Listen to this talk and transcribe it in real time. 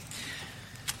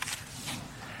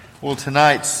Well,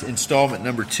 tonight's installment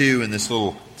number 2 in this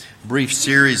little brief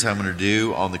series I'm going to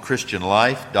do on the Christian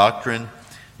life, doctrine,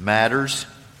 matters.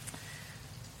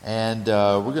 And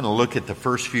we're going to look at the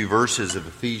first few verses of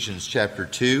Ephesians chapter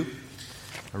 2.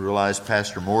 I realize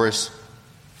Pastor Morris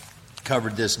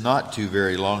covered this not too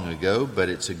very long ago, but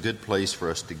it's a good place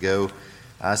for us to go.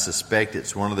 I suspect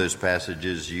it's one of those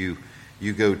passages you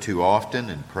go to often,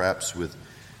 and perhaps with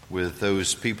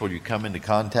those people you come into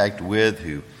contact with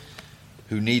who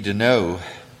need to know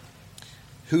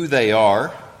who they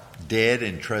are, dead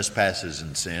in trespasses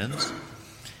and sins,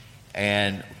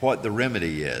 and what the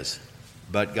remedy is.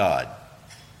 But God,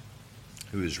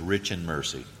 who is rich in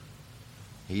mercy,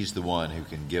 He's the one who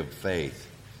can give faith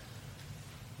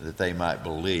that they might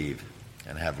believe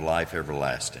and have life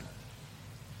everlasting.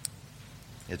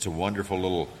 It's a wonderful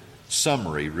little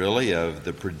summary, really, of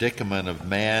the predicament of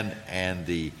man and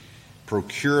the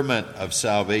procurement of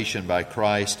salvation by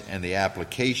Christ and the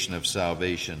application of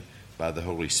salvation by the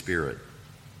Holy Spirit.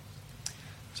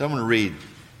 So I'm going to read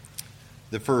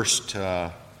the first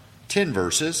 10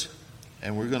 verses,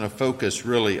 and we're going to focus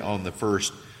really on the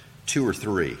first 2 or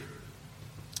 3.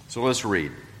 So let's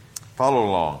read. Follow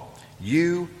along.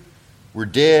 You were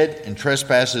dead in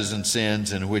trespasses and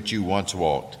sins in which you once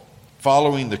walked,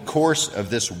 following the course of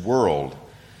this world,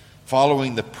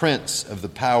 following the prince of the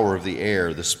power of the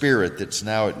air, the spirit that's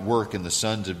now at work in the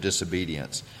sons of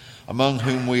disobedience, among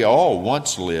whom we all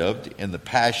once lived in the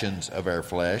passions of our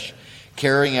flesh,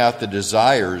 carrying out the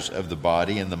desires of the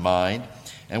body and the mind,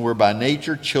 and were by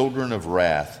nature children of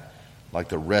wrath, like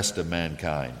the rest of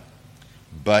mankind.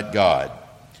 But God,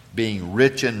 being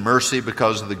rich in mercy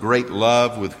because of the great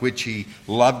love with which He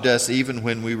loved us, even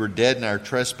when we were dead in our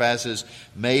trespasses,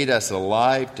 made us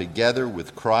alive together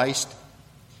with Christ.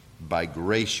 By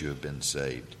grace you have been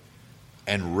saved,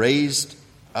 and raised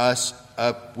us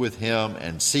up with Him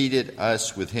and seated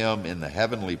us with Him in the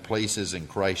heavenly places in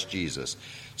Christ Jesus,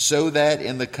 so that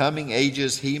in the coming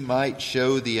ages He might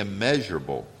show the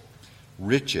immeasurable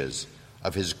riches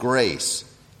of His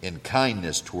grace in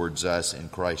kindness towards us in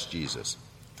Christ Jesus.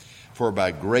 For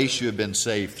by grace you have been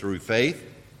saved through faith,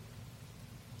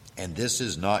 and this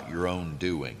is not your own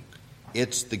doing.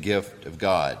 It's the gift of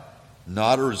God,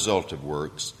 not a result of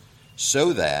works,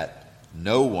 so that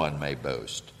no one may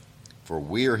boast. For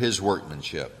we are His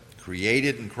workmanship,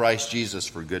 created in Christ Jesus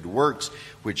for good works,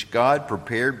 which God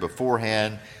prepared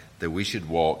beforehand that we should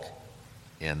walk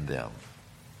in them.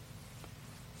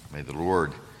 May the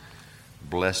Lord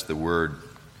bless the word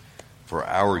for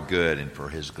our good and for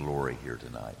His glory here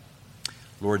tonight.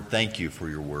 Lord, thank you for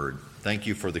your word. Thank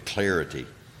you for the clarity,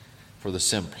 for the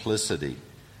simplicity.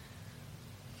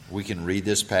 We can read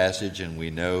this passage and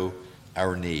we know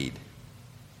our need.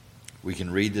 We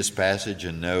can read this passage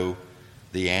and know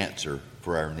the answer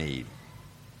for our need.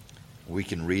 We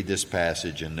can read this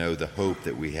passage and know the hope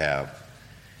that we have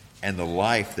and the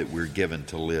life that we're given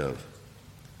to live.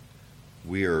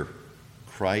 We are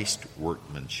Christ's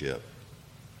workmanship.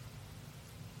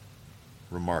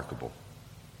 Remarkable.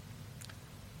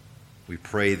 We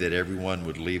pray that everyone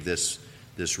would leave this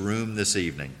room this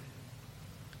evening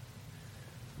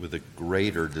with a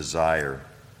greater desire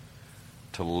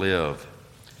to live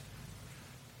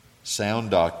sound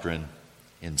doctrine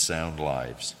in sound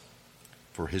lives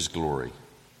for His glory,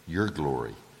 your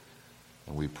glory.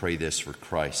 And we pray this for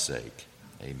Christ's sake.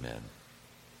 Amen.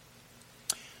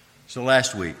 So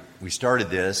last week we started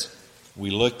this.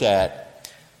 We looked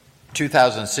at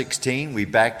 2016. We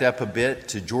backed up a bit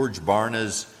to George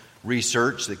Barna's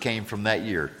research that came from that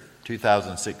year,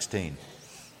 2016.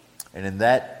 And in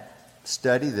that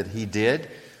study that he did,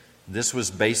 this was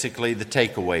basically the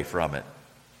takeaway from it.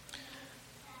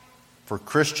 For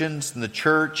Christians in the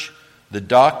church, the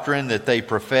doctrine that they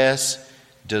profess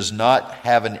does not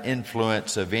have an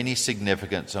influence of any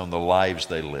significance on the lives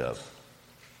they live.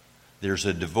 There's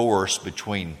a divorce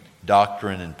between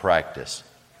doctrine and practice.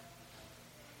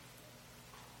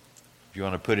 If you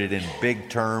want to put it in big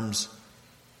terms,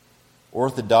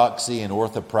 orthodoxy and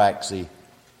orthopraxy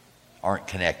aren't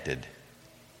connected.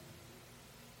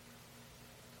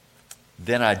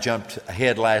 Then I jumped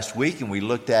ahead last week and we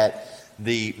looked at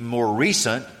the more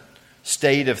recent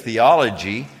State of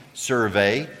Theology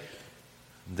survey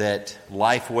that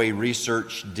Lifeway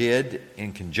Research did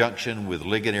in conjunction with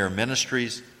Ligonier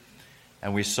Ministries.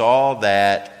 And we saw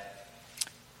that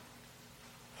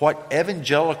what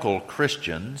evangelical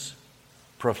Christians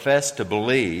profess to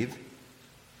believe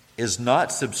is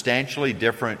not substantially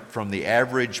different from the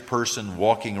average person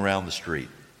walking around the street.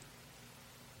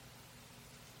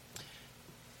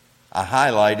 I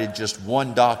highlighted just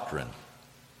one doctrine.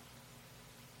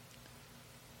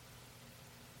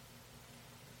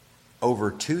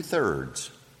 over 2/3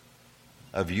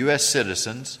 of U.S.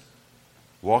 citizens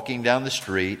walking down the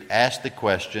street asked the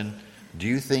question, do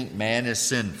you think man is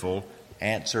sinful?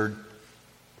 Answered,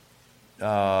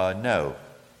 no.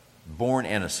 Born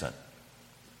innocent.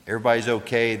 Everybody's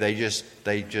okay. They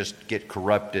just get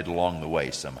corrupted along the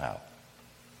way somehow.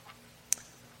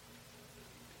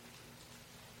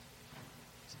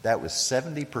 That was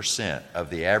 70% of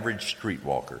the average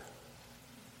streetwalker.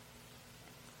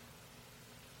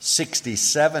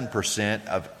 67%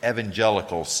 of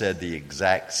evangelicals said the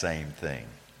exact same thing.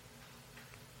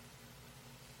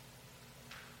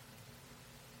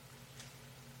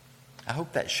 I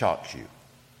hope that shocks you.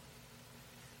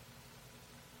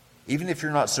 Even if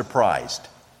you're not surprised,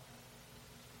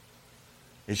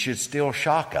 it should still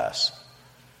shock us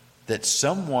that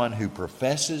someone who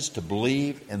professes to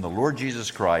believe in the Lord Jesus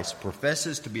Christ,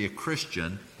 professes to be a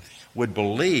Christian, would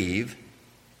believe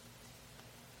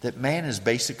that man is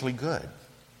basically good.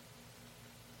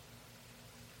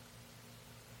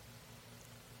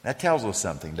 That tells us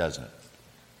something, doesn't it?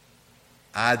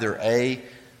 Either A,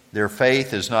 their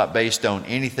faith is not based on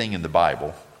anything in the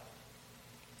Bible,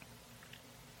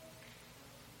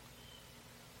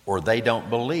 or they don't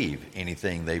believe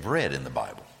anything they've read in the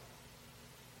Bible.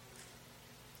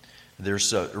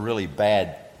 There's a really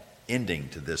bad ending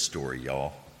to this story,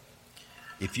 y'all.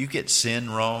 If you get sin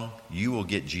wrong, you will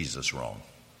get Jesus wrong.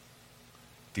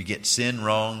 If you get sin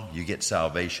wrong, you get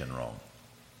salvation wrong.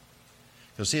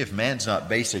 So see, if man's not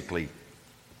basically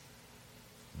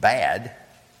bad,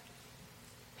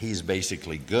 he's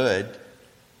basically good,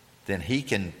 then he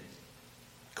can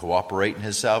cooperate in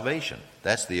his salvation.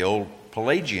 That's the old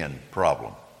Pelagian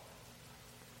problem.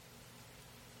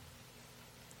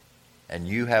 And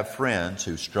you have friends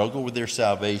who struggle with their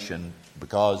salvation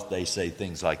because they say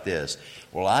things like this.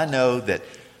 Well, I know that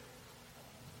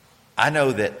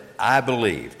I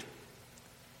believed,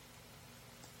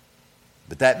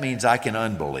 but that means I can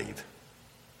unbelieve.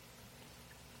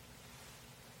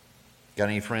 Got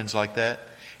any friends like that?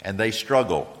 And they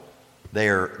struggle.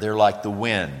 They're like the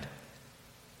wind.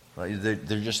 They're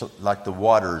just like the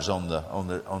waters on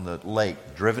the lake,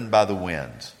 driven by the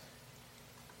winds.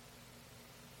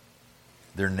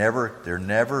 They're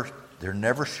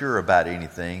never sure about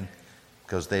anything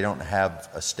because they don't have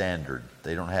a standard.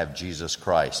 They don't have Jesus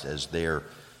Christ as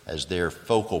their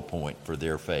focal point for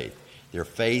their faith. Their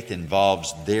faith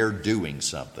involves their doing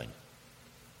something.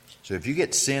 So if you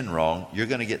get sin wrong, you're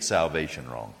going to get salvation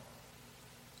wrong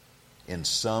in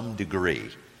some degree.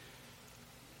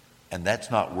 And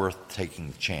that's not worth taking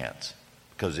the chance.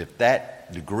 Because if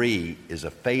that degree is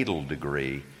a fatal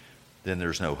degree, then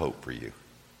there's no hope for you.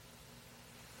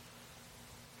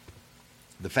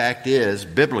 The fact is,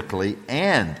 biblically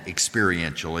and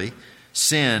experientially,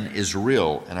 sin is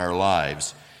real in our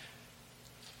lives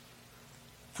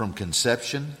from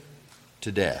conception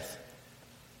to death.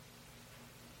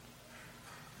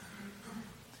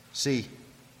 See,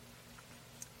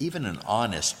 even an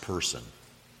honest person,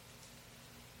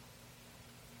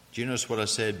 do you notice what I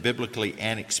said? Biblically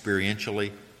and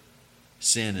experientially,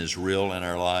 sin is real in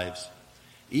our lives.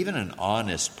 Even an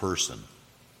honest person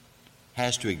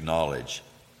has to acknowledge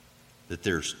that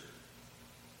they're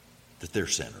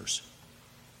sinners,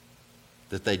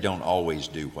 that they don't always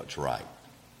do what's right.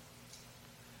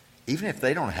 Even if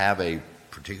they don't have a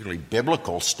particularly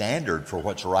biblical standard for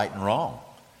what's right and wrong,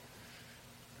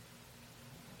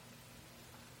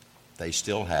 they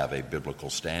still have a biblical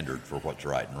standard for what's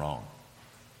right and wrong.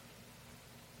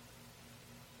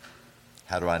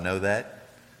 How do I know that?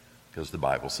 Because the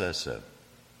Bible says so.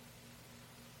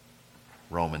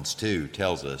 Romans 2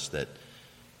 tells us that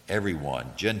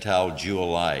everyone, Gentile, Jew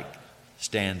alike,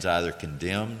 stands either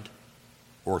condemned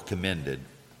or commended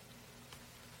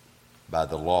by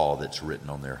the law that's written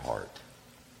on their heart.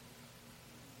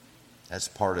 That's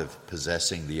part of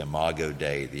possessing the imago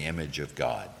Dei, the image of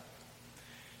God.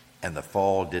 And the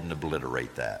fall didn't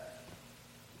obliterate that.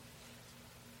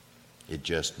 It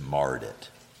just marred it.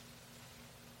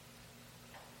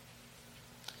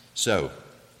 So,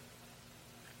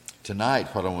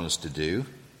 tonight what I want us to do,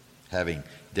 having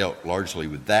dealt largely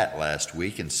with that last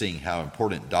week and seeing how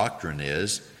important doctrine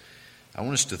is, I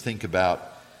want us to think about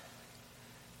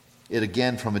it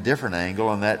again from a different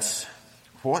angle, and that's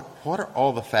what are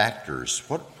all the factors?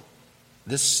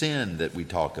 This sin that we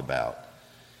talk about.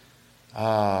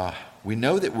 We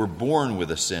know that we're born with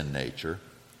a sin nature.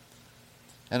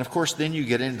 And of course, then you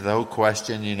get into the whole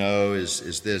question,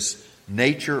 is this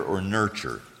nature or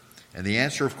nurture? And the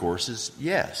answer, of course, is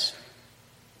yes.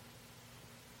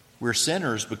 We're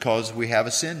sinners because we have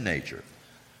a sin nature.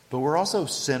 But we're also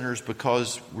sinners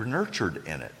because we're nurtured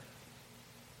in it.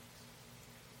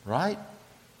 Right?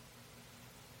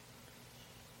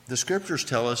 The Scriptures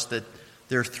tell us that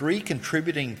there are three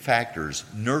contributing factors,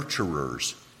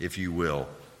 nurturers, if you will,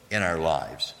 in our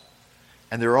lives.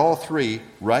 And they're all three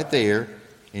right there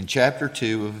in chapter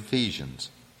 2 of Ephesians.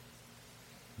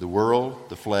 The world,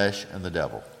 the flesh, and the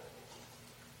devil.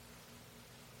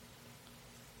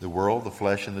 The world, the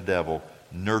flesh, and the devil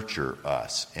nurture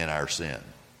us in our sin.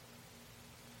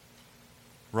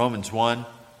 Romans 1,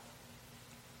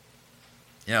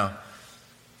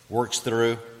 works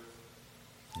through,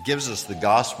 gives us the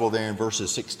gospel there in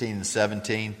verses 16 and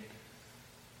 17.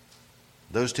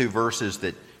 Those two verses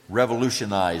that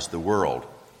revolutionized the world.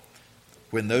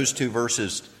 When those two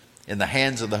verses, in the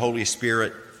hands of the Holy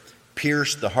Spirit,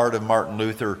 pierced the heart of Martin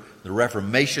Luther, the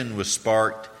Reformation was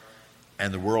sparked,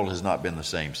 and the world has not been the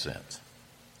same since.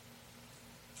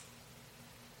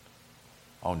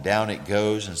 On down it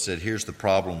goes, and said, here's the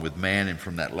problem with man. And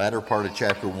from that latter part of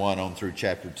chapter 1 on through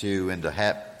chapter 2 into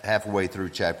halfway through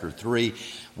chapter 3,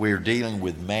 we're dealing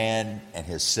with man and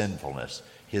his sinfulness,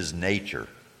 his nature.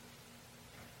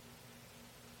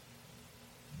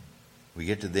 We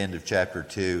get to the end of chapter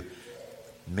 2.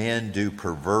 Men do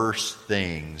perverse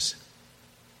things,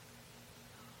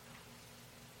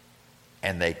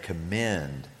 and they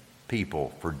commend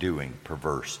people for doing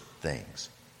perverse things.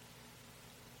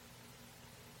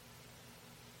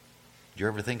 Do you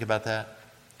ever think about that?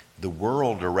 The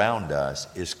world around us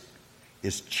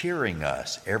is cheering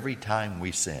us every time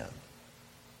we sin.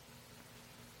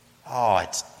 Oh,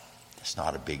 it's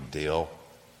not a big deal.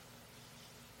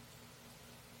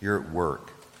 You're at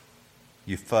work.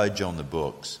 You fudge on the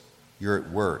books. You're at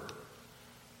work.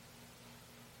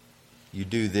 You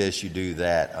do this, you do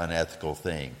that unethical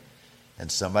thing.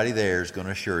 And somebody there is going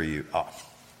to assure you,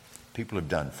 people have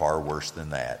done far worse than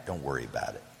that. Don't worry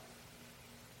about it.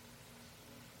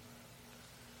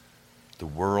 The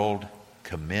world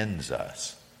commends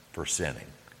us for sinning.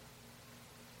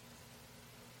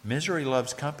 Misery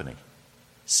loves company.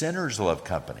 Sinners love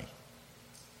company.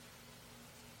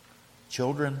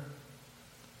 Children,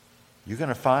 you're going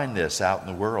to find this out in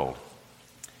the world.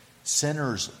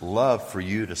 Sinners love for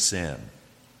you to sin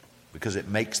because it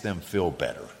makes them feel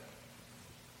better.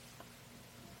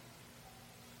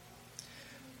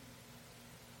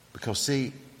 Because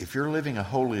see, if you're living a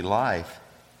holy life,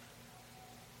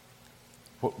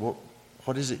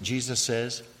 what is it Jesus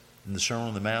says in the Sermon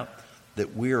on the Mount?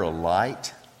 That we're a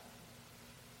light,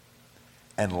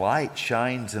 and light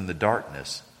shines in the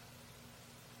darkness.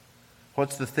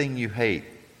 What's the thing you hate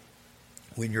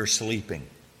when you're sleeping?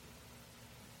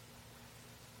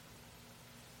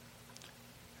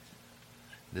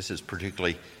 This is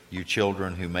particularly you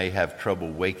children who may have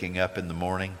trouble waking up in the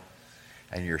morning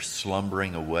and you're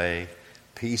slumbering away,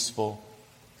 peaceful.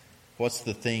 What's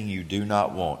the thing you do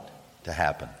not want to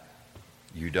happen?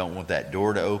 You don't want that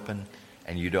door to open,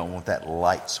 and you don't want that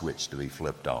light switch to be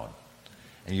flipped on.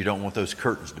 And you don't want those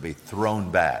curtains to be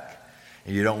thrown back.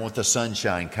 And you don't want the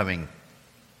sunshine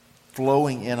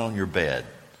flowing in on your bed.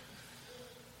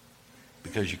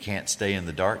 Because you can't stay in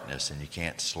the darkness, and you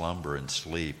can't slumber and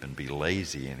sleep and be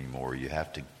lazy anymore. You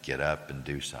have to get up and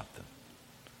do something.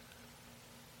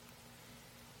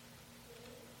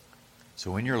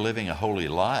 So when you're living a holy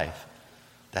life,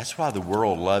 that's why the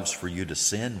world loves for you to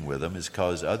sin with them, is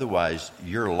because otherwise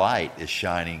your light is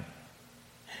shining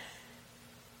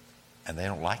and they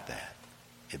don't like that.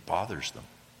 It bothers them.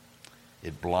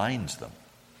 It blinds them.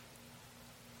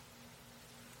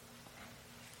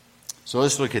 So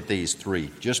let's look at these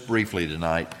three just briefly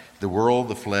tonight. The world,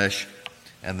 the flesh,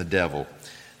 and the devil.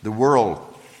 The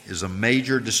world is a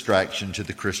major distraction to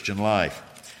the Christian life.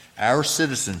 Our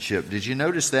citizenship, did you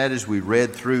notice that as we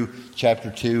read through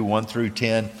chapter 2, 1 through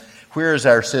 10? Where is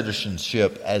our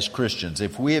citizenship as Christians?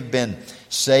 If we have been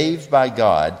saved by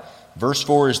God, verse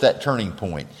 4 is that turning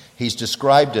point. He's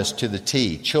described us to the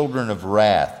T, children of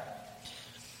wrath.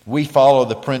 We follow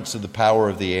the prince of the power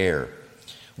of the air.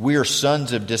 We are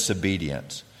sons of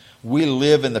disobedience. We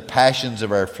live in the passions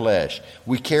of our flesh.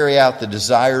 We carry out the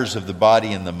desires of the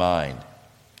body and the mind.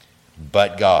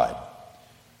 But God.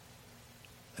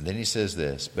 And then he says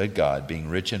this, but God, being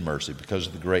rich in mercy, because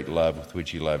of the great love with which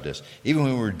he loved us, even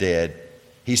when we were dead,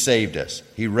 he saved us.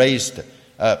 He raised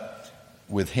up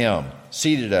with him,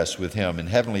 seated us with him in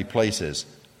heavenly places.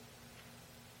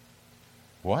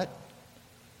 What?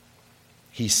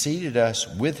 He seated us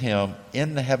with him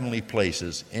in the heavenly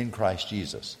places in Christ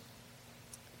Jesus.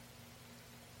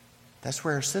 That's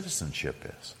where our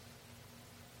citizenship is.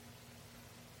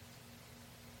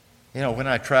 You know, when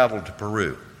I traveled to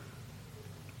Peru,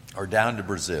 or down to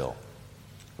Brazil,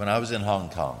 when I was in Hong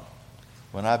Kong,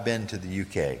 when I've been to the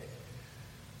UK,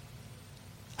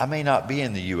 I may not be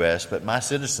in the U.S., but my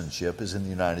citizenship is in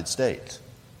the United States.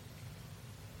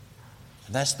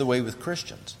 And that's the way with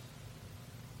Christians.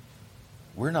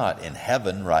 We're not in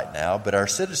heaven right now, but our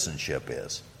citizenship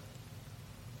is.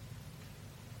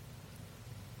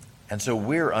 And so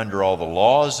we're under all the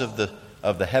laws of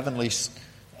the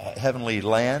heavenly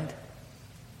land,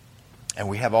 and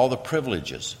we have all the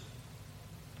privileges.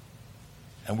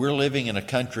 And we're living in a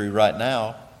country right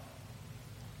now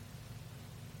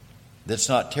that's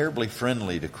not terribly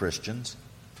friendly to Christians,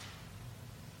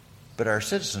 but our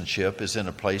citizenship is in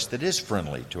a place that is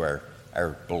friendly to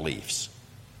our beliefs.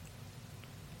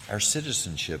 Our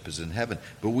citizenship is in heaven.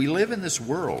 But we live in this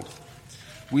world.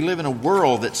 We live in a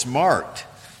world that's marked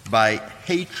by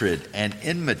hatred and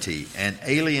enmity and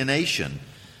alienation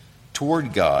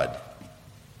toward God.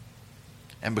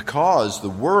 And because the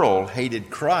world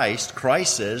hated Christ,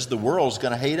 Christ says the world's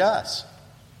going to hate us.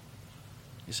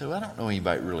 You say, well, I don't know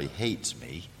anybody that really hates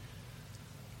me.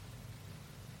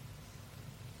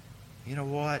 You know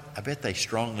what? I bet they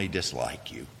strongly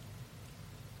dislike you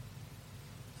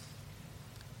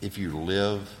if you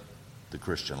live the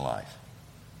Christian life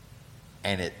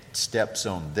and it steps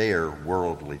on their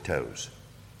worldly toes.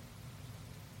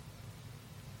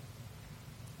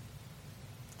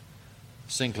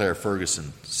 Sinclair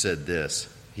Ferguson said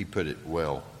this. He put it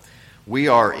well. We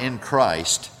are in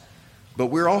Christ, but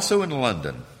we're also in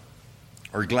London,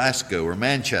 or Glasgow, or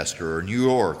Manchester, or New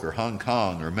York, or Hong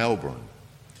Kong, or Melbourne.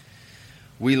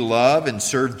 We love and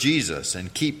serve Jesus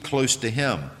and keep close to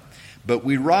Him, but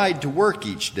we ride to work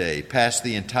each day past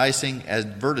the enticing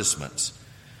advertisements.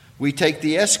 We take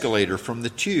the escalator from the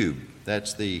tube,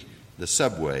 that's the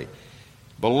subway,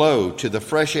 below to the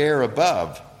fresh air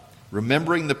above,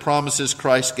 remembering the promises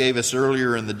Christ gave us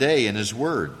earlier in the day in His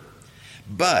Word.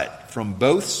 But from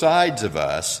both sides of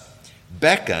us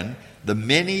beckon the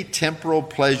many temporal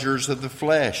pleasures of the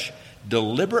flesh,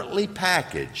 deliberately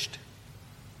packaged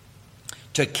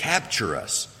to capture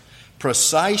us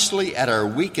precisely at our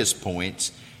weakest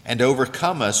points and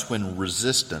overcome us when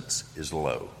resistance is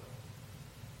low.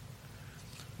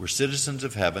 We're citizens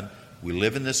of heaven. We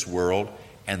live in this world,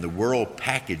 and the world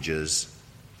packages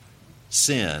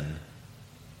sin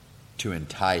to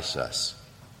entice us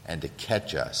and to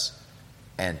catch us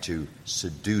and to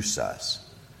seduce us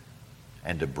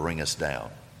and to bring us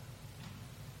down.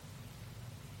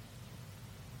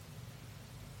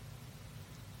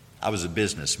 I was a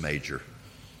business major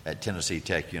at Tennessee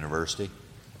Tech University.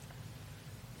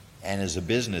 And as a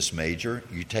business major,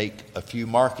 you take a few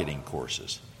marketing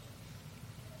courses.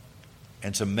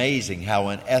 And it's amazing how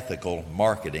unethical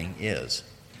marketing is.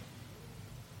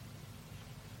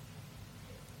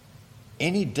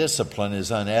 Any discipline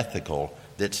is unethical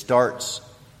that starts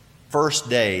first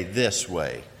day this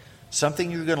way.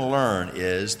 Something you're going to learn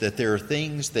is that there are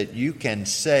things that you can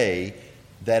say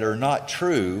that are not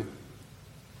true,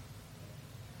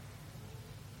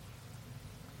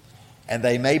 and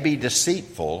they may be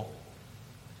deceitful,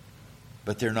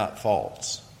 but they're not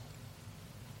false.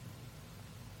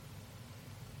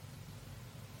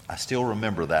 I still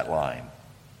remember that line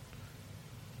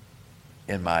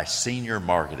in my senior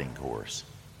marketing course.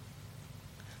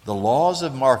 The laws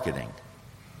of marketing.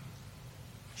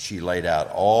 She laid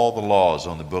out all the laws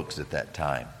on the books at that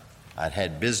time. I'd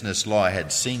had business law. I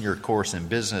had senior course in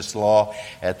business law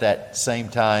at that same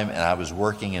time, and I was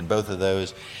working in both of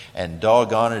those. And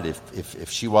doggone it, if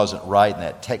she wasn't right and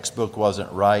that textbook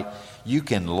wasn't right, you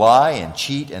can lie and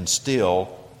cheat and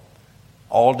steal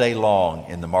all day long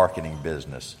in the marketing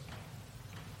business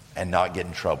and not get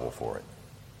in trouble for it.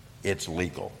 It's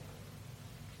legal.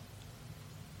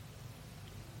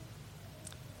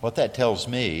 What that tells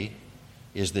me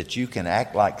is that you can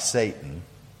act like Satan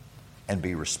and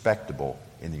be respectable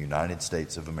in the United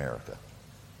States of America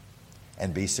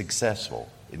and be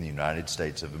successful in the United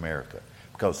States of America,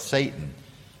 because Satan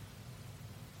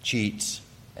cheats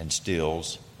and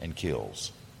steals and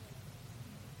kills.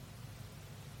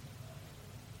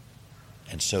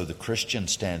 And so the Christian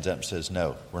stands up and says,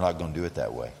 no, we're not going to do it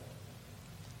that way.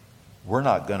 We're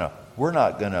not going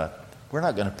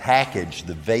to package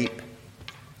the vape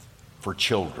for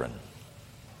children.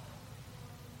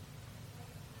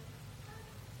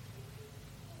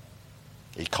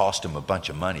 It cost them a bunch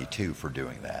of money too for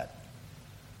doing that.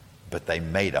 But they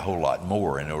made a whole lot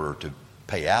more in order to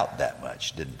pay out that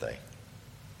much, didn't they?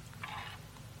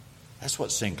 That's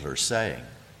what Sinclair's saying.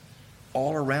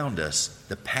 All around us,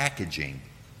 the packaging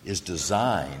is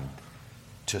designed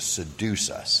to seduce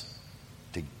us,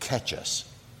 to catch us,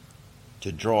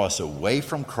 to draw us away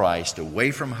from Christ,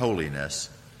 away from holiness,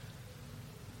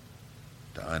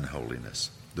 to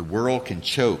unholiness. The world can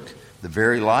choke the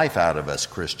very life out of us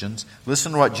Christians.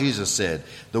 Listen to what Jesus said.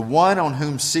 The one on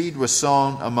whom seed was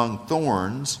sown among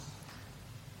thorns,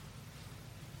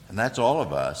 and that's all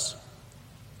of us.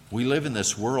 We live in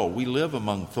this world. We live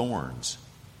among thorns.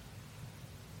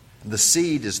 The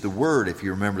seed is the word, if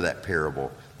you remember that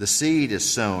parable. The seed is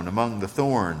sown among the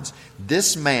thorns.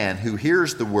 This man who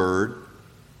hears the word,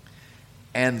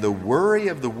 and the worry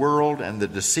of the world and the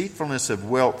deceitfulness of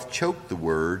wealth choke the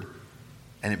word,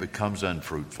 and it becomes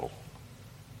unfruitful.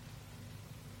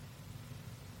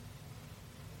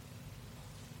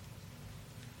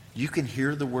 You can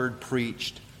hear the word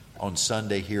preached on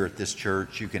Sunday here at this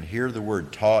church. You can hear the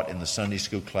word taught in the Sunday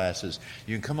school classes.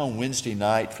 You can come on Wednesday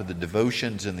night for the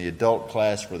devotions in the adult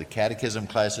class, for the catechism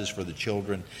classes for the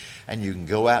children, and you can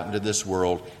go out into this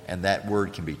world and that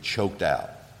word can be choked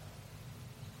out,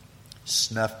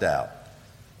 snuffed out.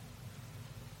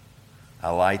 I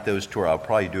light those torches. I'll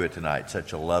probably do it tonight.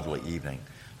 Such a lovely evening.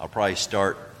 I'll probably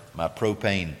start my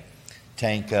propane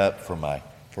tank up for my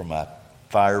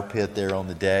fire pit there on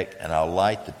the deck, and I'll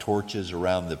light the torches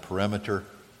around the perimeter.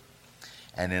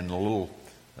 And in a little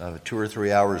 2 or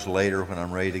 3 hours later, when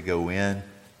I'm ready to go in,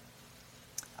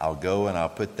 I'll go and I'll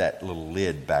put that little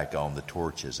lid back on the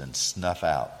torches and snuff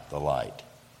out the light.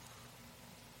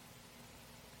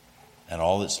 And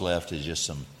all that's left is just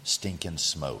some stinking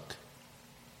smoke.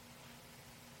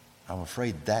 I'm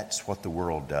afraid that's what the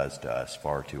world does to us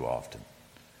far too often.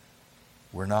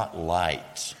 We're not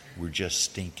lights. We're just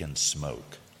stinking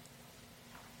smoke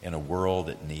in a world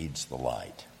that needs the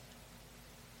light.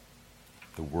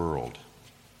 The world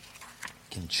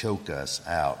can choke us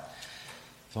out.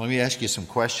 So let me ask you some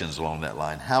questions along that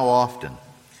line. How often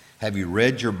have you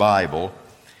read your Bible,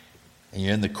 and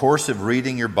you're in the course of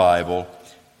reading your Bible,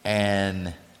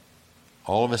 and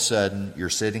all of a sudden you're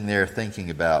sitting there thinking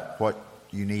about what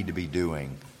you need to be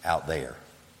doing out there?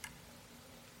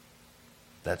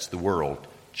 That's the world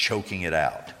choking it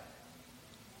out.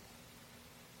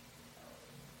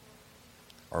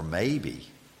 Or maybe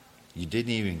you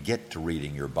didn't even get to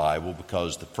reading your Bible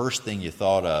because the first thing you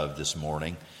thought of this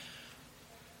morning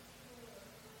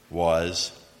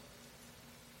was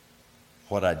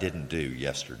what I didn't do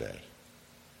yesterday.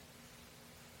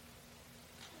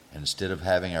 And instead of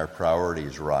having our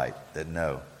priorities right, that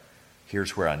no,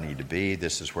 here's where I need to be,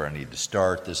 this is where I need to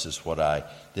start, this is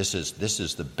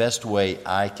the best way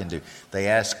I can do. They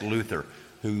asked Luther,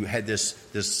 who had this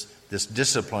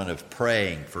discipline of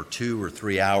praying for 2 or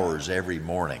 3 hours every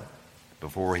morning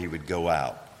before he would go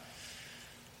out.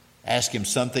 Ask him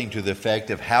something to the effect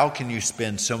of, how can you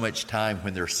spend so much time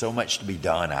when there's so much to be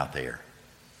done out there?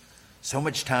 So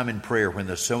much time in prayer when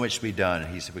there's so much to be done.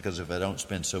 And he said, because if I don't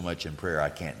spend so much in prayer, I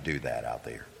can't do that out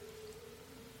there.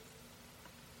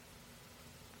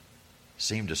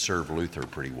 Seemed to serve Luther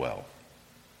pretty well.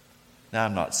 Now,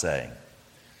 I'm not saying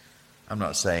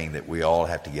that we all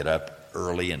have to get up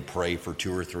early and pray for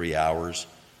 2 or 3 hours.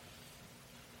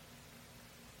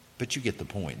 But you get the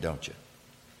point, don't you?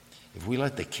 If we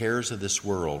let the cares of this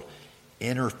world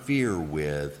interfere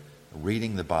with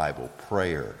reading the Bible,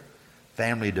 prayer,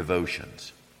 family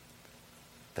devotions,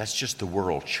 that's just the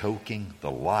world choking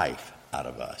the life out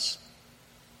of us.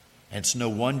 And it's no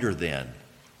wonder then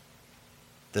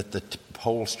that the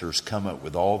pollsters come up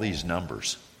with all these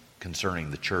numbers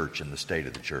concerning the church and the state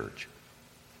of the church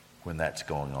when that's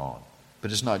going on.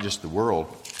 But it's not just the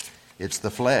world, it's the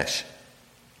flesh.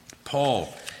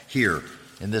 Paul here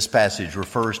in this passage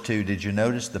refers to, did you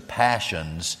notice, the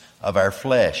passions of our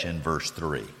flesh in verse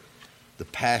 3? The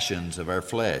passions of our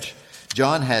flesh.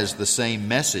 John has the same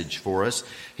message for us.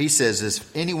 He says,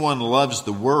 if anyone loves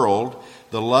the world,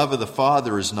 the love of the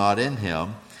Father is not in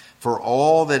him. For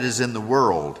all that is in the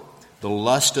world, the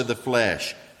lust of the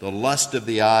flesh, the lust of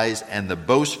the eyes, and the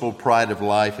boastful pride of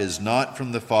life is not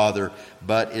from the Father,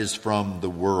 but is from the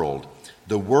world.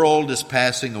 The world is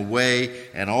passing away,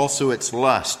 and also its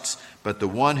lusts, but the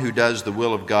one who does the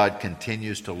will of God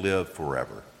continues to live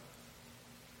forever.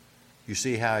 You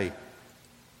see how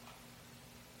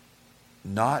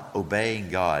not obeying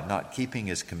God, not keeping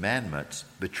His commandments,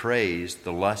 betrays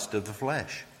the lust of the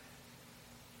flesh.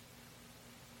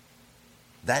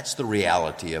 That's the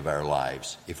reality of our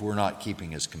lives if we're not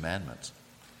keeping His commandments.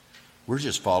 We're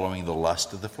just following the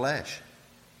lust of the flesh.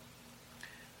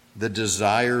 The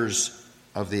desires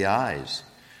of the eyes,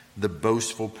 the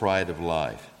boastful pride of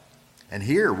life. And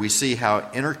here we see how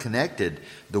interconnected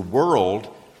the world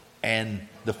and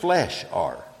the flesh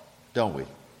are, don't we? Do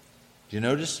you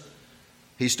notice?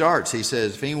 He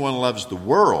says, if anyone loves the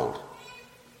world,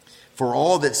 for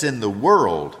all that's in the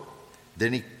world,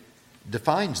 then he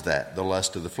defines that. The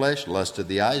lust of the flesh, lust of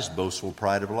the eyes, boastful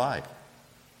pride of life.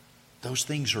 Those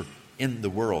things are in the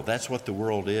world. That's what the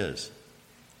world is.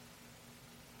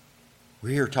 We're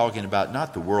here talking about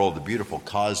not the world, the beautiful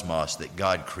cosmos that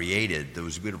God created,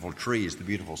 those beautiful trees, the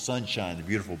beautiful sunshine, the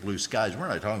beautiful blue skies. We're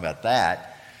not talking about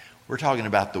that. We're talking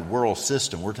about the world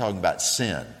system. We're talking about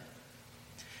sin.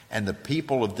 And the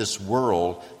people of this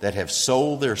world that have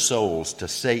sold their souls to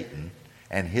Satan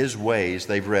and his ways.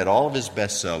 They've read all of his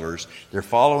bestsellers. They're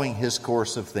following his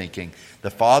course of thinking. The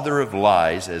father of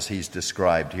lies, as he's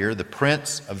described here, the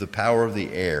prince of the power of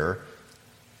the air,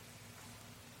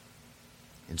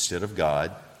 instead of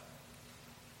God.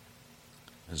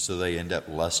 And so they end up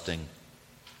lusting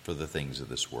for the things of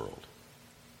this world.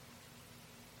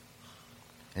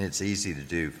 And it's easy to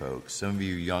do, folks. Some of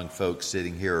you young folks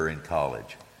sitting here are in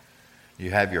college.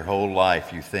 You have your whole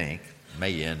life, you think,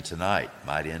 may end tonight,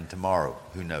 might end tomorrow,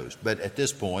 who knows. But at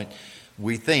this point,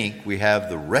 we think we have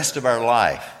the rest of our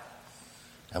life,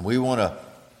 and we want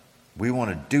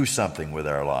to do something with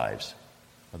our lives.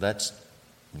 Well, that's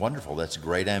wonderful. That's a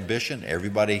great ambition.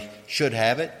 Everybody should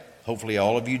have it. Hopefully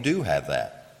all of you do have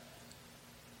that.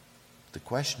 The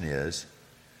question is,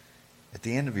 at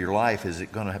the end of your life, is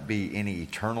it going to be any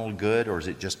eternal good, or is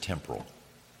it just temporal?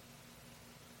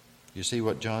 You see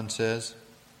what John says?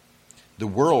 The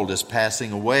world is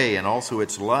passing away and also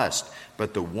its lust,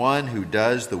 but the one who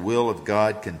does the will of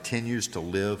God continues to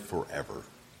live forever.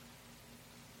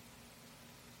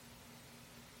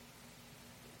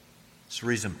 That's the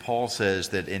reason Paul says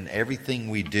that in everything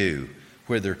we do,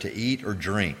 whether to eat or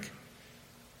drink,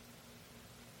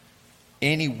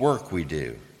 any work we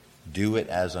do it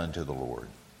as unto the Lord.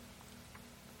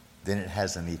 Then it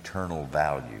has an eternal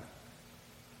value.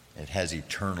 It has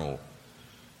eternal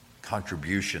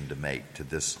contribution to make to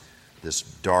this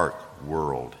dark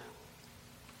world.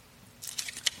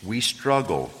 We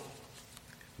struggle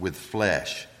with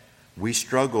flesh. We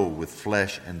struggle with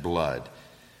flesh and blood.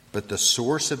 But the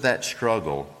source of that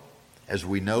struggle, as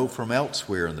we know from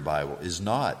elsewhere in the Bible, is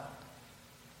not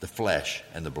the flesh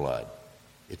and the blood.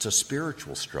 It's a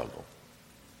spiritual struggle.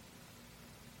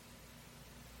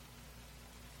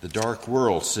 The dark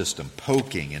world system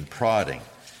poking and prodding.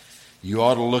 You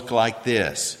ought to look like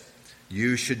this.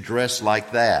 You should dress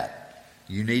like that.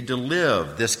 You need to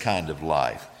live this kind of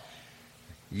life.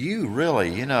 You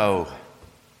really,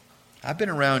 I've been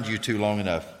around you too long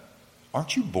enough.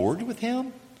 Aren't you bored with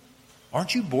him?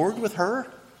 Aren't you bored with her?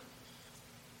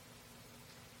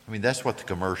 I mean, that's what the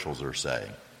commercials are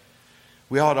saying.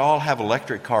 We ought to all have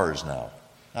electric cars now.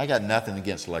 I got nothing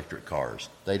against electric cars.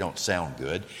 They don't sound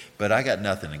good, but I got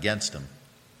nothing against them.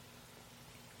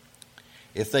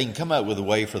 If they can come up with a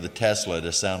way for the Tesla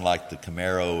to sound like the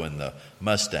Camaro and the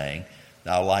Mustang,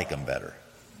 I'll like them better.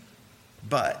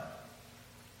 But,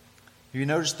 have you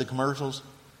noticed the commercials?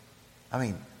 I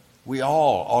mean, we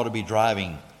all ought to be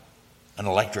driving an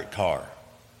electric car.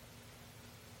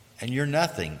 And you're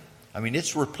nothing. I mean,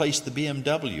 it's replaced the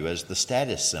BMW as the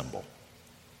status symbol.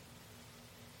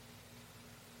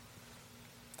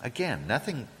 Again,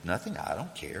 nothing, I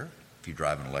don't care if you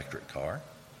drive an electric car.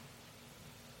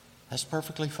 That's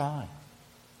perfectly fine.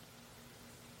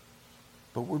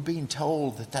 But we're being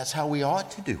told that that's how we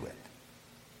ought to do it.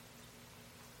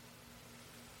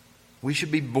 We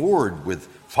should be bored with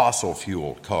fossil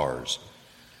fuel cars.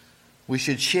 We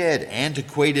should shed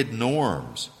antiquated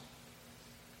norms.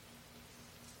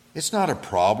 It's not a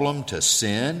problem to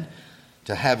sin,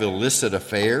 to have illicit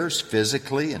affairs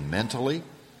physically and mentally.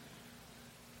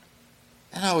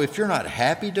 If you're not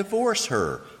happy, divorce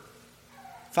her.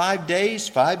 5 days,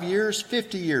 5 years,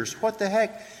 50 years, what the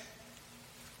heck?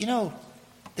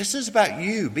 This is about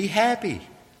you. Be happy.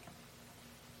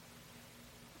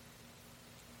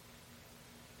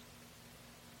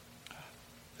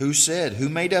 Who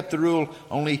made up the rule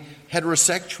only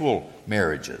heterosexual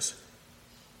marriages?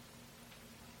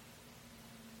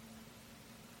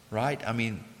 Right? I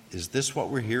mean, is this what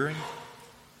we're hearing?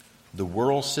 The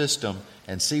world system,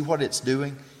 and see what it's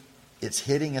doing? It's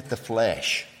hitting at the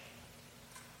flesh.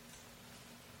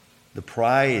 The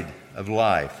pride of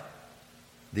life,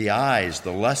 the eyes,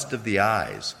 the lust of the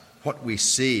eyes, what we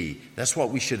see, that's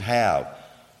what we should have.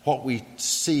 What we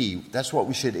see, that's what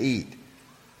we should eat.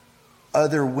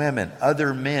 Other women,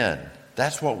 other men,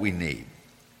 that's what we need.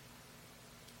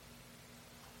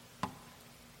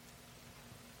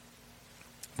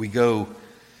 We go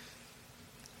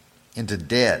into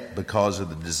debt because of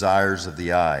the desires of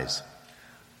the eyes.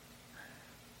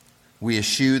 We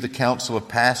eschew the counsel of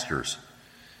pastors.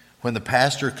 When the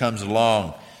pastor comes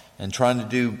along and trying to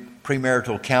do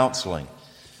premarital counseling,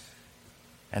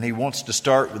 And he wants to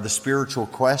start with the spiritual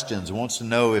questions. He wants to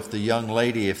know if the young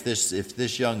lady, if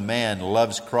this young man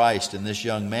loves Christ and this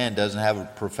young man doesn't have a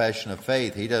profession of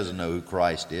faith. He doesn't know who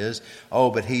Christ is. Oh,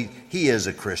 but he is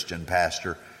a Christian,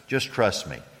 Pastor. Just trust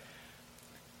me.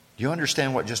 Do you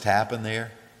understand what just happened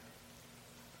there?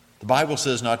 The Bible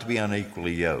says not to be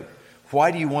unequally yoked.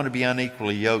 Why do you want to be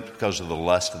unequally yoked? Because of the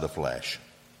lust of the flesh.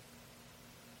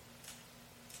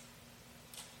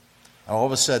 All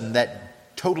of a sudden,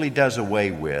 that totally does away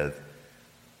with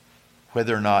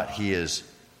whether or not he is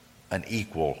an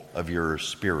equal of yours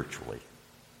spiritually.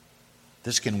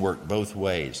 This can work both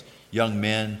ways. Young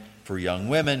men for young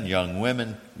women,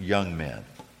 young men.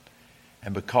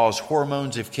 And because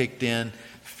hormones have kicked in,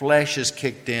 flesh has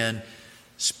kicked in,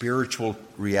 spiritual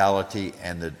reality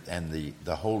and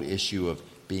the whole issue of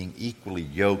being equally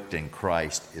yoked in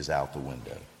Christ is out the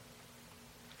window.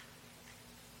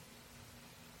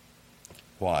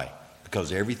 Why?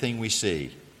 Because everything we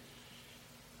see,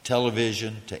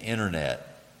 television to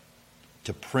internet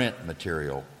to print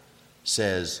material,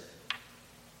 says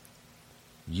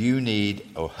you need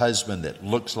a husband that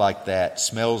looks like that,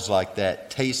 smells like that,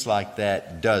 tastes like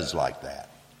that, does like that.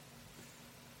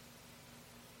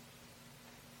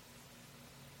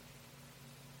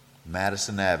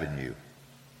 Madison Avenue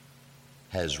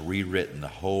has rewritten the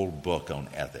whole book on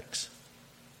ethics.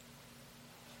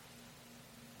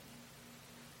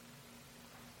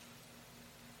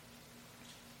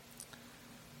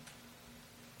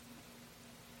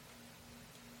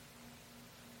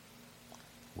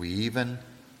 We even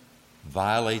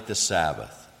violate the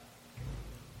Sabbath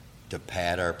to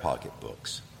pad our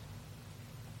pocketbooks.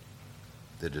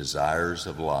 The desires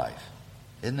of life.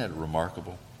 Isn't that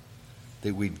remarkable?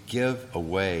 That we'd give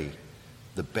away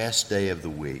the best day of the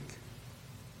week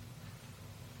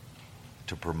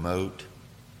to promote.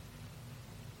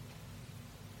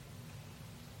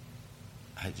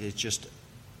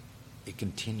 It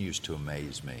continues to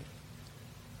amaze me.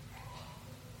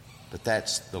 But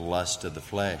that's the lust of the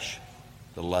flesh,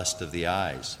 the lust of the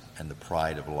eyes, and the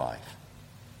pride of life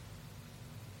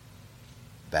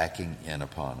backing in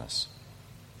upon us.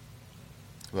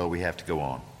 Well, we have to go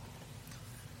on.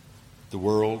 The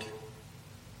world,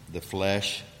 the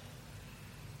flesh,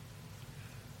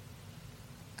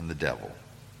 and the devil.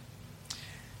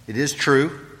 It is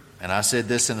true, and I said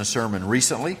this in a sermon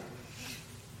recently,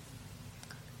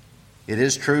 it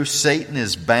is true, Satan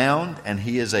is bound and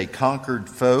he is a conquered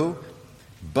foe,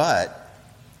 but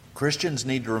Christians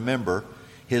need to remember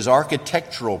his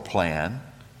architectural plan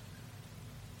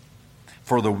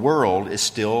for the world is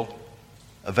still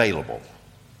available.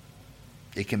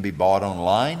 It can be bought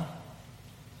online.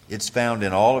 It's found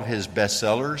in all of his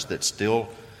bestsellers that still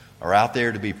are out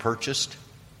there to be purchased.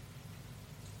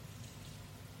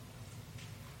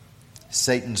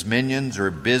 Satan's minions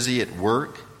are busy at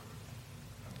work.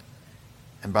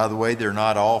 And by the way, they're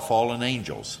not all fallen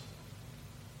angels.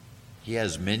 He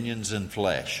has minions in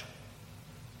flesh.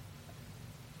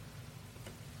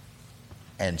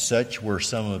 And such were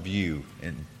some of you.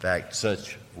 In fact,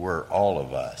 such were all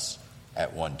of us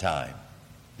at one time.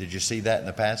 Did you see that in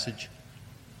the passage?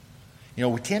 You know,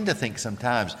 we tend to think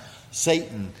sometimes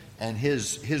Satan and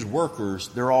his workers,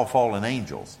 they're all fallen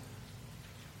angels.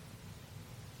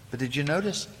 But did you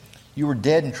notice? You were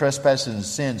dead in trespasses and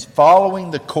sins,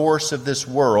 following the course of this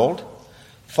world,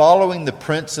 following the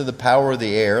prince of the power of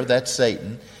the air, that's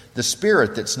Satan, the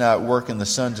spirit that's now at work in the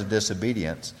sons of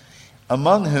disobedience,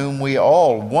 among whom we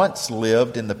all once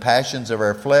lived in the passions of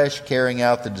our flesh, carrying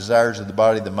out the desires of the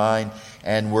body, the mind,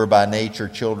 and were by nature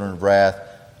children of wrath,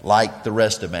 like the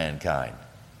rest of mankind.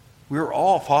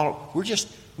 We're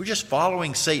just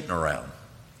following Satan around.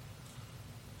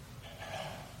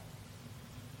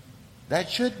 That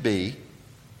should be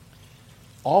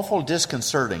awful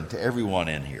disconcerting to everyone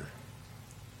in here.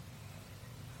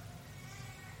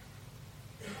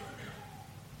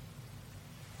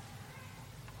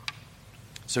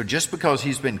 So just because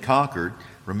he's been conquered,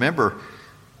 remember,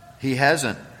 he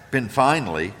hasn't been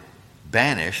finally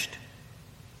banished.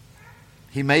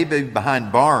 He may be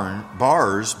behind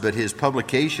bars, but his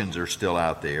publications are still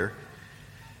out there.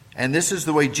 And this is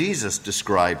the way Jesus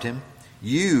described him.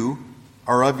 You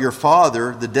are of your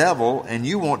father, the devil, and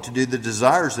you want to do the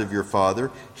desires of your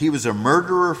father. He was a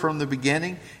murderer from the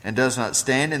beginning and does not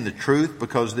stand in the truth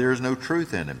because there is no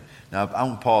truth in him. Now, I'm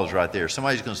going to pause right there.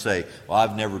 Somebody's going to say, well,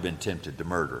 I've never been tempted to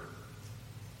murder.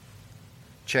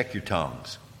 Check your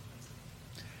tongues.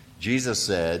 Jesus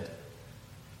said,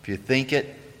 if you think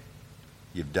it,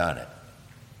 you've done it.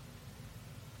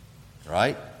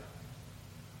 Right?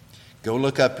 Go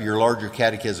look up your larger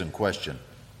catechism question.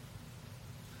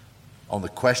 On the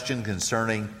question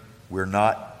concerning we're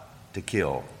not to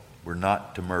kill. We're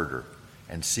not to murder.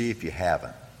 And see if you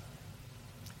haven't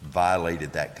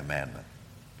violated that commandment.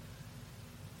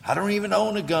 I don't even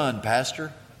own a gun,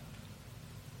 Pastor.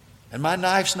 And my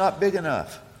knife's not big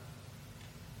enough.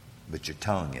 But your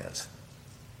tongue is.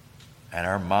 And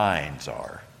our minds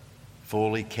are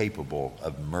fully capable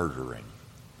of murdering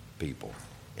people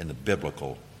in the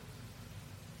biblical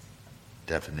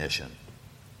definition.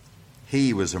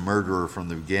 He was a murderer from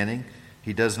the beginning.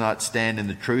 He does not stand in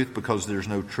the truth because there's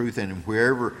no truth in him.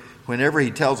 Whenever he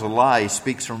tells a lie, he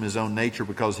speaks from his own nature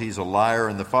because he's a liar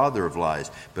and the father of lies.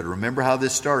 But remember how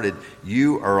this started.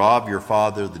 You are of your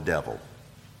father, the devil.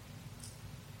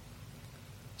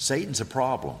 Satan's a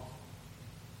problem.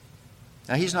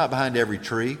 Now, he's not behind every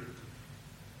tree,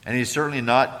 and he's certainly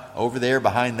not over there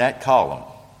behind that column.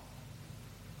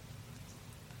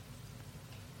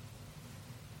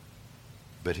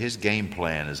 But his game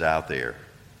plan is out there.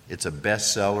 It's a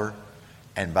bestseller,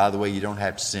 and by the way, you don't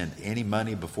have to send any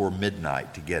money before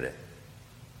midnight to get it.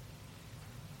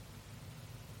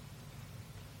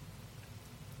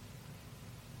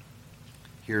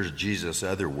 Here's Jesus'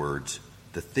 other words.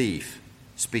 The thief,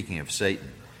 speaking of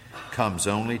Satan, comes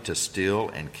only to steal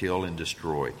and kill and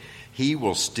destroy. He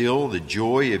will steal the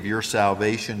joy of your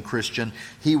salvation, Christian.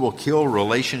 He will kill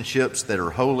relationships that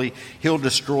are holy. He'll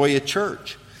destroy a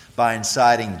church by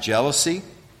inciting jealousy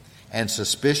and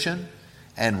suspicion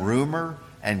and rumor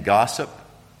and gossip.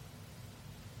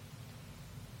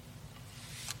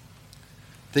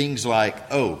 Things like,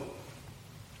 oh,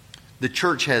 the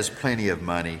church has plenty of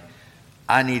money.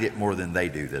 I need it more than they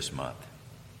do this month.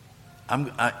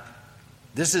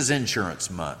 This is insurance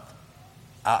month.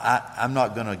 I'm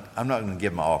not going to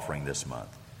give my offering this month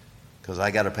because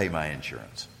I got to pay my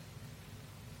insurance.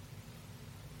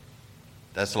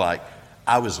 That's like,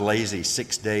 I was lazy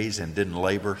 6 days and didn't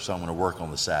labor, so I'm going to work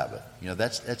on the Sabbath. You know,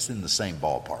 that's in the same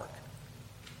ballpark.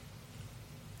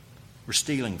 We're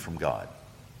stealing from God.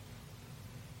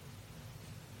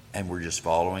 And we're just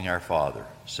following our father,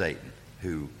 Satan,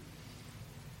 who,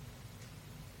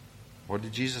 what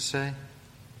did Jesus say?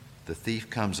 The thief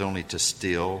comes only to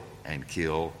steal and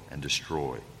kill and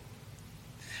destroy.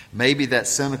 Maybe that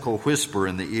cynical whisper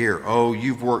in the ear, oh,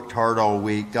 you've worked hard all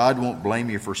week. God won't blame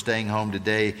you for staying home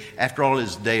today. After all,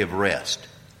 it's a day of rest.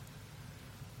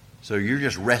 So you're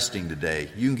just resting today.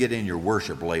 You can get in your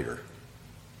worship later.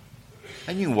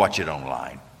 And you can watch it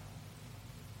online.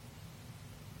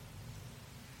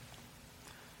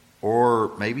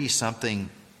 Or maybe something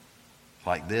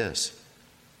like this.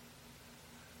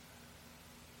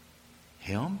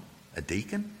 Him? A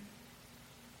deacon?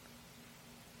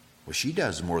 Well, she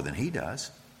does more than he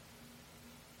does.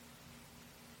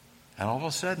 And all of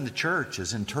a sudden the church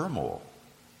is in turmoil.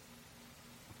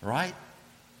 Right?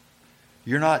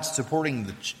 You're not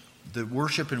supporting the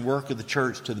worship and work of the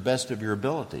church to the best of your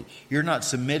ability. You're not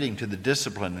submitting to the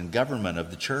discipline and government of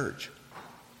the church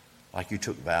like you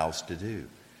took vows to do.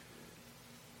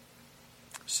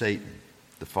 Satan,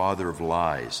 the father of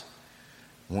lies,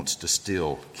 wants to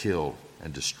steal, kill,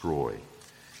 and destroy.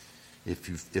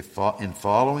 If in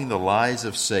following the lies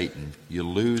of Satan, you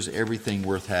lose everything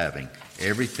worth having,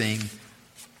 everything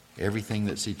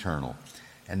that's eternal.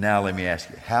 And now let me ask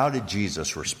you, how did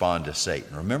Jesus respond to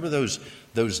Satan? Remember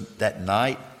that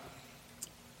night?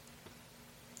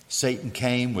 Satan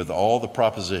came with all the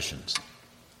propositions.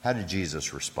 How did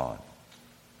Jesus respond?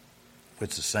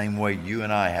 It's the same way you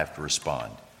and I have to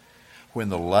respond. When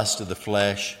the lust of the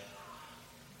flesh,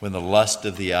 when the lust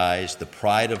of the eyes, the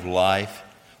pride of life,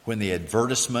 when the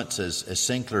advertisements, as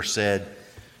Sinclair said,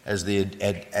 as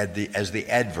the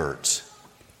adverts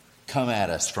come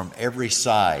at us from every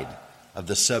side of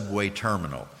the subway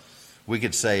terminal. We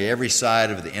could say every side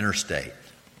of the interstate.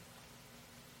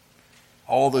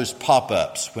 All those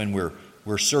pop-ups when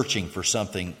we're searching for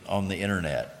something on the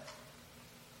internet.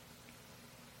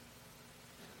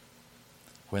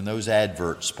 When those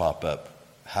adverts pop up,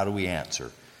 how do we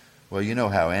answer? Well, you know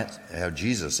how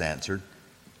Jesus answered.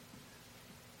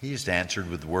 He just answered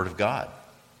with the Word of God.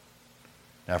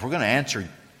 Now, if we're going to answer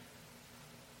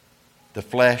the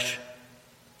flesh,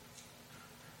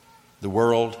 the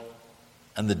world,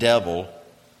 and the devil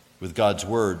with God's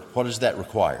Word, what does that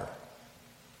require?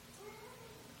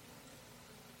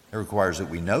 It requires that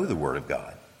we know the Word of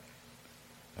God.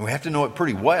 And we have to know it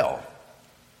pretty well.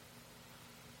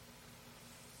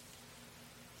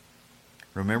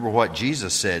 Remember what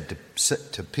Jesus said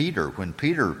to Peter when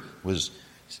Peter was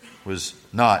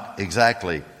not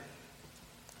exactly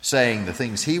saying the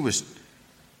things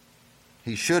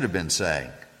he should have been saying.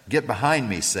 Get behind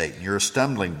me, Satan. You're a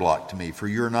stumbling block to me, for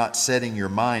you're not setting your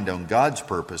mind on God's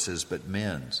purposes, but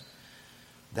men's.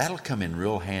 That'll come in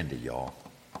real handy, y'all.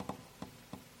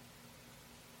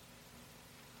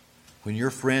 when your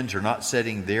friends are not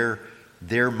setting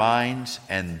their minds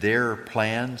and their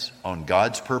plans on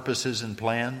God's purposes and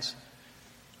plans,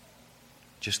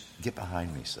 just get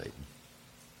behind me, Satan.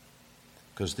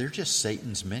 Because they're just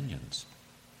Satan's minions.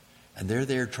 And they're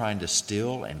there trying to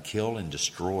steal and kill and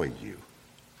destroy you.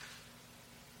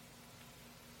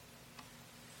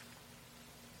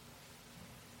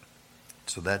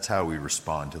 So that's how we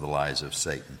respond to the lies of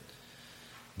Satan.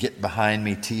 Get behind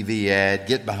me TV ad,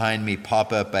 get behind me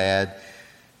pop-up ad.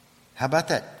 How about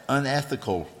that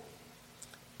unethical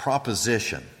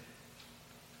proposition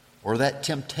or that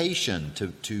temptation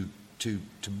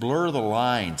to blur the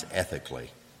lines ethically?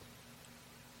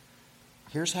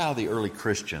 Here's how the early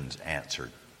Christians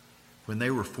answered when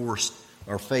they were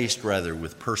faced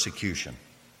with persecution.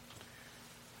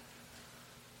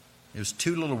 It was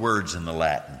two little words in the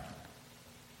Latin.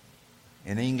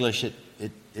 In English,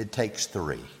 it takes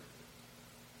three.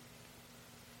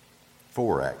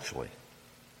 Four, actually.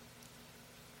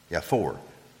 Yeah, four.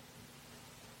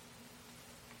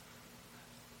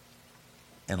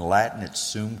 In Latin, it's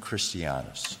sum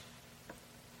Christianus.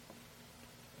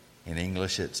 In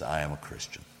English, it's I am a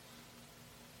Christian.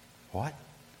 What?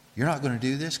 You're not going to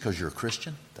do this because you're a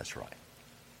Christian? That's right.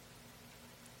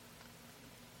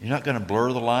 You're not going to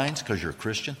blur the lines because you're a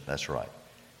Christian? That's right.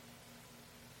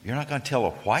 You're not going to tell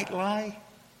a white lie?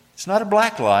 It's not a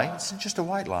black lie. It's just a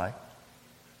white lie.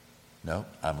 No,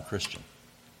 I'm a Christian.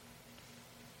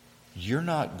 You're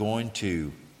not going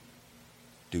to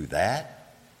do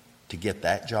that to get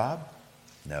that job?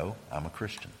 No, I'm a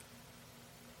Christian.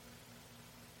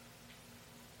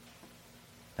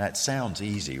 That sounds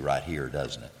easy right here,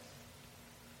 doesn't it?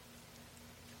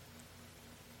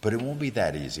 But it won't be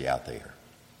that easy out there.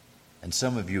 And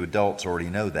some of you adults already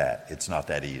know that. It's not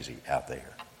that easy out there.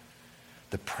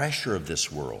 The pressure of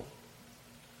this world.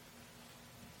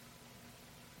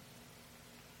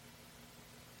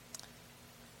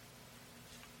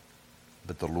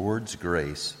 But the Lord's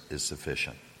grace is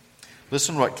sufficient.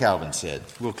 Listen to what Calvin said.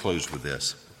 We'll close with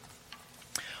this.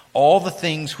 All the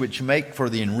things which make for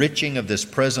the enriching of this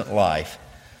present life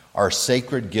are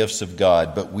sacred gifts of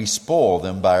God, but we spoil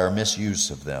them by our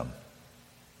misuse of them.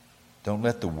 Don't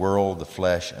let the world, the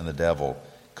flesh, and the devil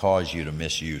cause you to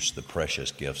misuse the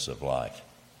precious gifts of life.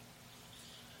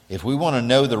 If we want to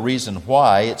know the reason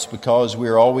why, it's because we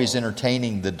are always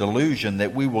entertaining the delusion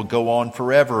that we will go on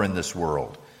forever in this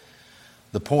world.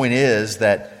 The point is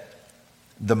that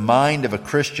the mind of a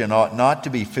Christian ought not to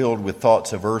be filled with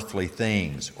thoughts of earthly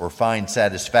things or find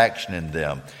satisfaction in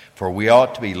them, for we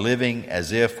ought to be living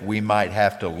as if we might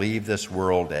have to leave this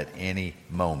world at any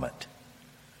moment.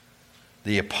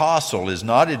 The apostle is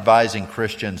not advising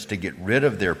Christians to get rid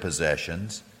of their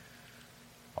possessions.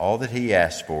 All that he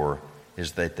asks for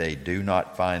is that they do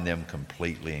not find them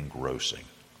completely engrossing.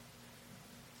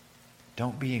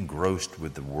 Don't be engrossed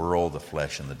with the world, the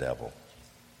flesh, and the devil.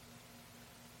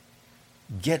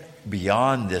 Get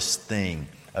beyond this thing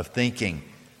of thinking,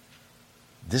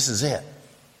 this is it.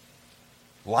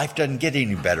 Life doesn't get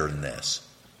any better than this.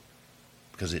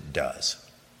 Because it does.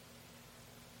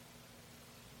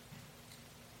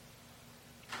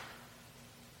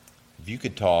 If you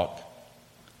could talk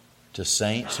to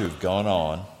saints who've gone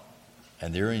on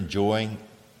and they're enjoying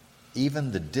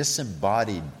even the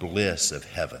disembodied bliss of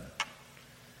heaven,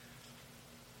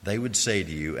 they would say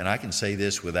to you, and I can say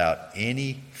this without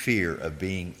any fear of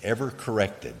being ever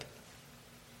corrected,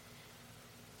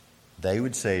 they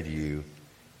would say to you,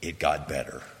 it got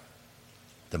better.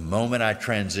 The moment I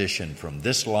transitioned from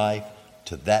this life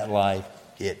to that life,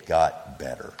 it got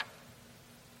better.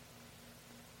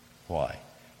 Why?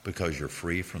 Because you're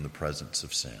free from the presence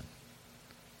of sin.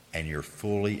 And you're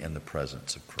fully in the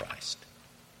presence of Christ.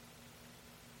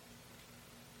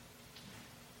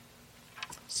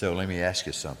 So let me ask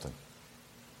you something.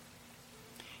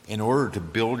 In order to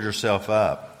build yourself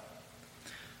up,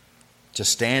 to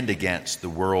stand against the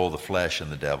world, the flesh,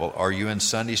 and the devil, are you in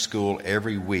Sunday school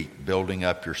every week building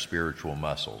up your spiritual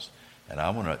muscles? And I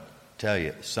want to tell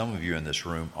you, some of you in this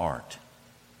room aren't.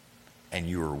 And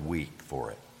you are weak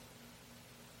for it.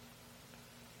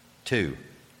 2,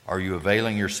 are you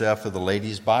availing yourself of the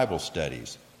ladies' Bible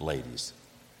studies? Ladies.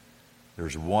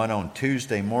 There's one on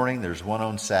Tuesday morning. There's one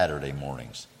on Saturday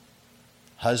mornings.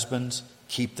 Husbands,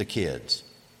 keep the kids.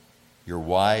 Your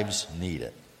wives need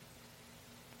it.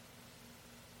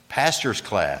 Pastor's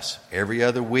class, every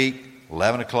other week,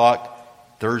 11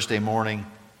 o'clock, Thursday morning.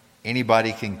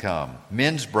 Anybody can come.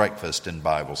 Men's breakfast and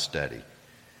Bible study.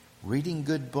 Reading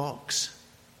good books.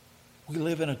 We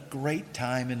live in a great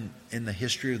time in the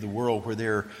history of the world where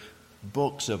there are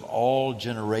books of all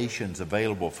generations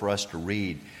available for us to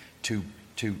read, to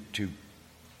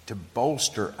to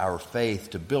bolster our faith,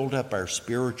 to build up our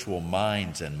spiritual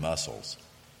minds and muscles.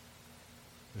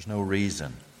 There's no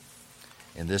reason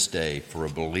in this day for a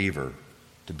believer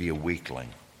to be a weakling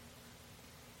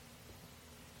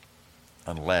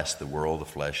unless the world, the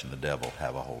flesh, and the devil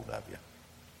have a hold of you.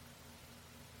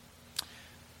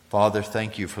 Father,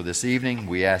 thank you for this evening.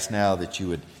 We ask now that you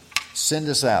would send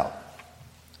us out,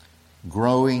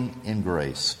 growing in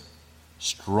grace,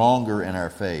 stronger in our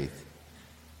faith,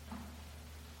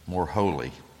 more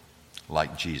holy,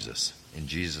 like Jesus. In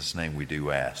Jesus' name we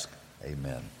do ask.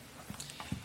 Amen.